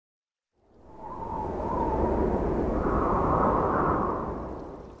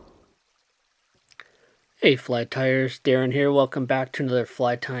Hey fly tyers, Darren here. Welcome back to another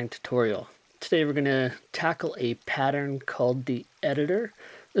fly tying tutorial. Today we're going to tackle a pattern called the editor.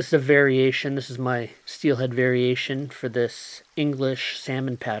 This is a variation. This is my steelhead variation for this English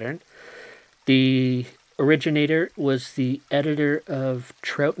salmon pattern. The originator was the editor of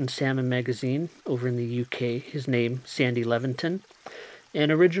Trout and Salmon Magazine over in the UK. His name, SandyLeventon.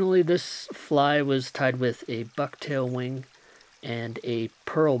 And originally this fly was tied with a bucktail wing and a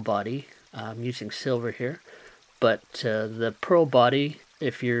pearl body. I'm using silver here, but the pearl body,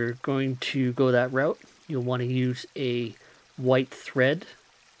 if you're going to go that route, you'll want to use a white thread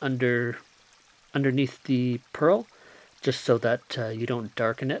underneath the pearl, just so that you don't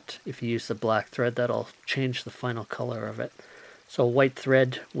darken it. If you use the black thread, that'll change the final color of it. So white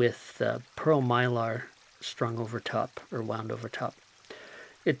thread with pearl mylar strung over top or wound over top.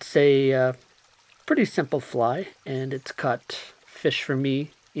 It's a pretty simple fly, and it's caught fish for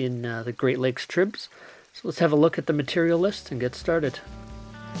me in the Great Lakes tribs. So let's have a look at the material list and get started.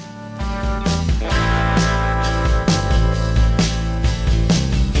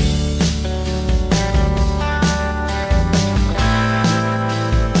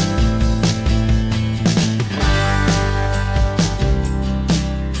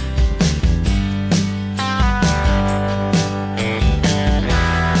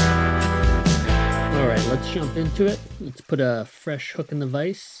 Let's jump into it. Let's put a fresh hook in the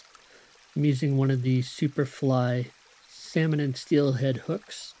vise. I'm using one of the Superfly Salmon and Steelhead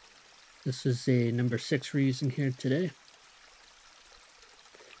hooks. This is a number 6 we're using here today.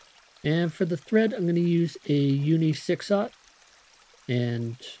 And for the thread, I'm going to use a uni 6/0.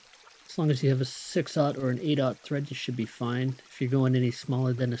 And as long as you have a 6/0 or an 8/0 thread, you should be fine. If you're going any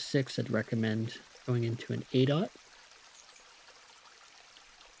smaller than a 6, I'd recommend going into an 8/0.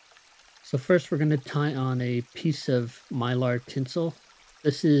 So first we're going to tie on a piece of mylar tinsel.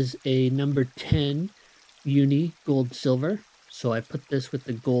 This is a number 10 uni gold silver. So I put this with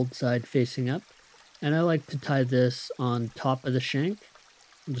the gold side facing up. And I like to tie this on top of the shank.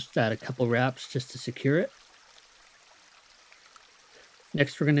 I'll just add a couple wraps just to secure it.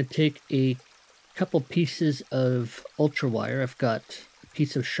 Next we're going to take a couple pieces of ultra wire. I've got a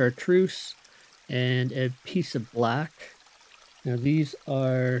piece of chartreuse and a piece of black. Now these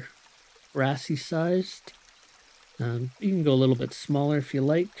are brassy sized. You can go a little bit smaller if you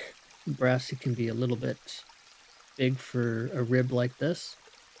like. Brassy can be a little bit big for a rib like this.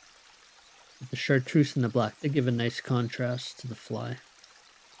 But the chartreuse and the black, they give a nice contrast to the fly.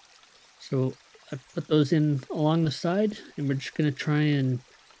 So I put those in along the side, and we're just going to try and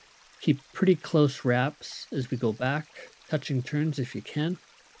keep pretty close wraps as we go back, touching turns if you can.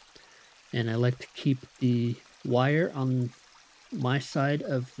 And I like to keep the wire on my side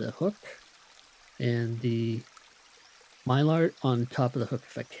of the hook and the mylar on top of the hook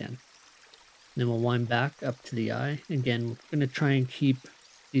if I can. Then we'll wind back up to the eye. Again, we're going to try and keep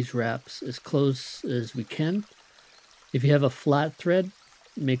these wraps as close as we can. If you have a flat thread,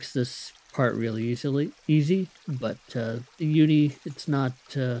 it makes this part really easy, but the uni, it's not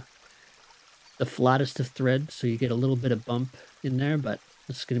the flattest of threads, so you get a little bit of bump in there, but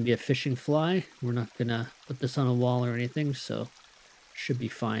it's going to be a fishing fly. We're not going to put this on a wall or anything, so should be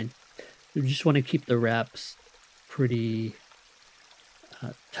fine. We just want to keep the wraps pretty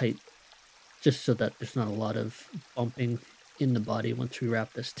tight, just so that there's not a lot of bumping in the body once we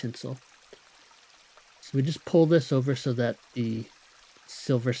wrap this tinsel. So we just pull this over so that the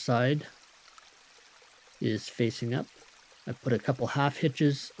silver side is facing up. I put a couple half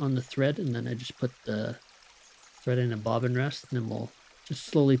hitches on the thread, and then I just put the thread in a bobbin rest, and then we'll just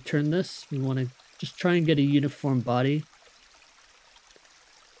slowly turn this. We want to just try and get a uniform body.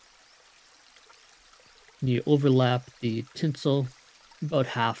 You overlap the tinsel about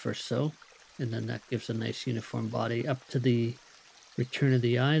half or so, and then that gives a nice uniform body up to the return of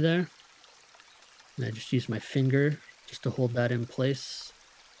the eye there. And I just use my finger just to hold that in place.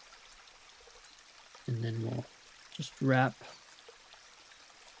 And then we'll just wrap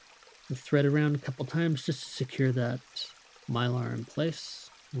the thread around a couple times just to secure that mylar in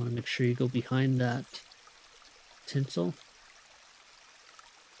place. You want to make sure you go behind that tinsel.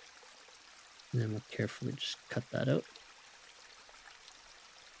 And then we'll carefully just cut that out.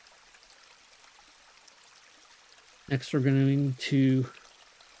 Next, we're going to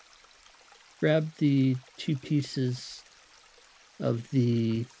grab the two pieces of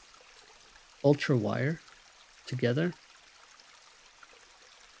the ultra wire together.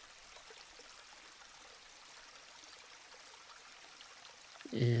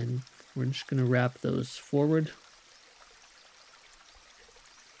 And we're just going to wrap those forward.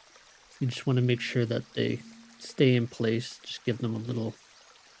 You just want to make sure that they stay in place. Just give them a little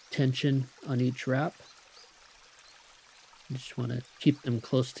tension on each wrap. You just want to keep them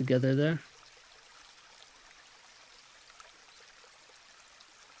close together there.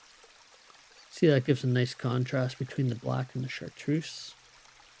 See, that gives a nice contrast between the black and the chartreuse.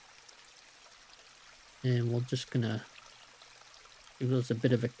 And we're just gonna give those a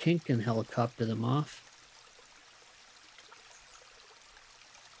bit of a kink and helicopter them off.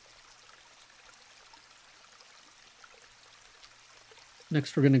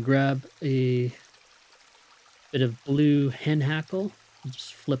 Next, we're gonna grab a bit of blue hen hackle and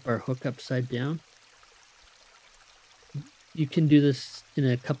just flip our hook upside down. You can do this in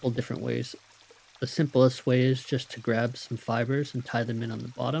a couple different ways. The simplest way is just to grab some fibers and tie them in on the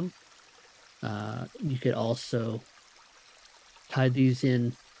bottom. You could also tie these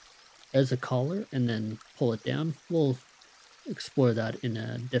in as a collar and then pull it down. We'll explore that in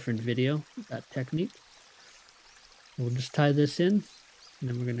a different video, that technique. We'll just tie this in, and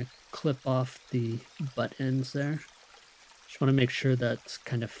then we're going to clip off the butt ends there. Just want to make sure that's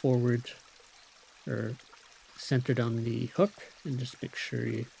kind of forward or centered on the hook, and just make sure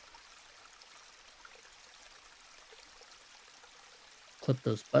you clip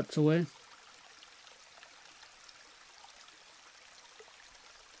those butts away.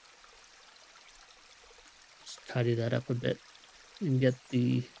 Just tidy that up a bit and get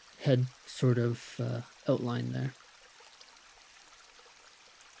the head sort of outlined there.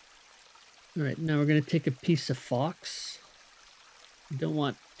 All right, now we're going to take a piece of fox. You don't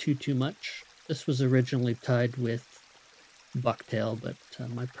want too much. This was originally tied with bucktail, but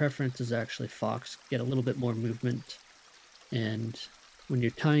my preference is actually fox. Get a little bit more movement, and when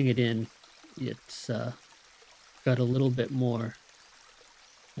you're tying it in, it's got a little bit more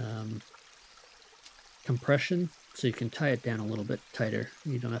compression, so you can tie it down a little bit tighter.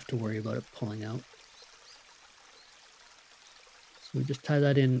 You don't have to worry about it pulling out. So we just tie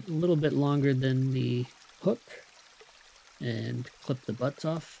that in a little bit longer than the hook and clip the butts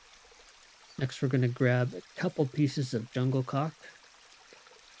off. Next, we're going to grab a couple pieces of jungle cock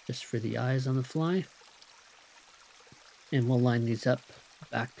just for the eyes on the fly. And we'll line these up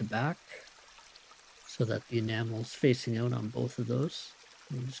back to back so that the enamel is facing out on both of those.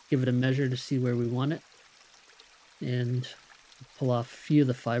 We'll just give it a measure to see where we want it and pull off a few of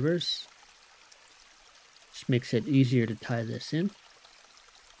the fibers. Just makes it easier to tie this in.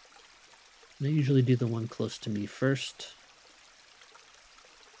 And I usually do the one close to me first.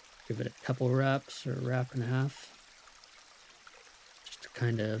 Give it a couple wraps or a wrap and a half just to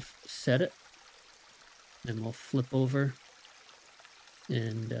kind of set it. Then we'll flip over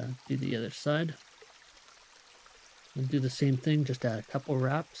and do the other side. We'll do the same thing, just add a couple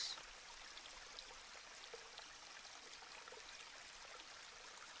wraps.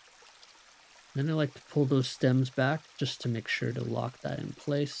 Then I like to pull those stems back just to make sure to lock that in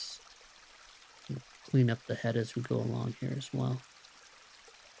place. We'll clean up the head as we go along here as well.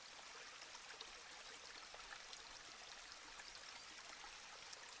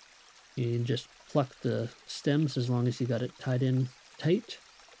 You can just pluck the stems as long as you got it tied in tight.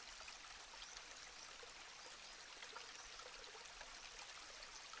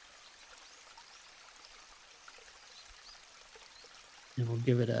 And we'll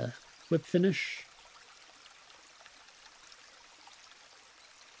give it a whip finish.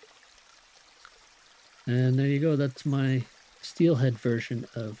 And there you go, that's my steelhead version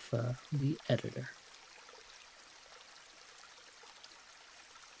of the editor.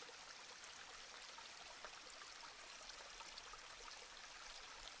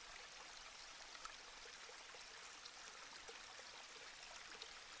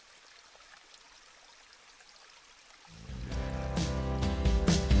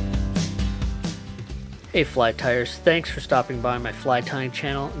 Hey fly tyers, thanks for stopping by my fly tying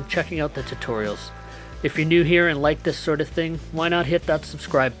channel and checking out the tutorials. If you're new here and like this sort of thing, why not hit that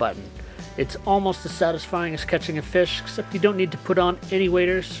subscribe button? It's almost as satisfying as catching a fish, except you don't need to put on any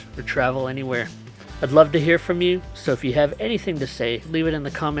waders or travel anywhere. I'd love to hear from you, so if you have anything to say, leave it in the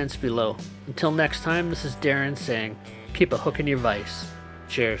comments below. Until next time, this is Darren saying, keep a hook in your vise.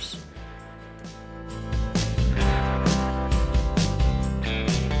 Cheers.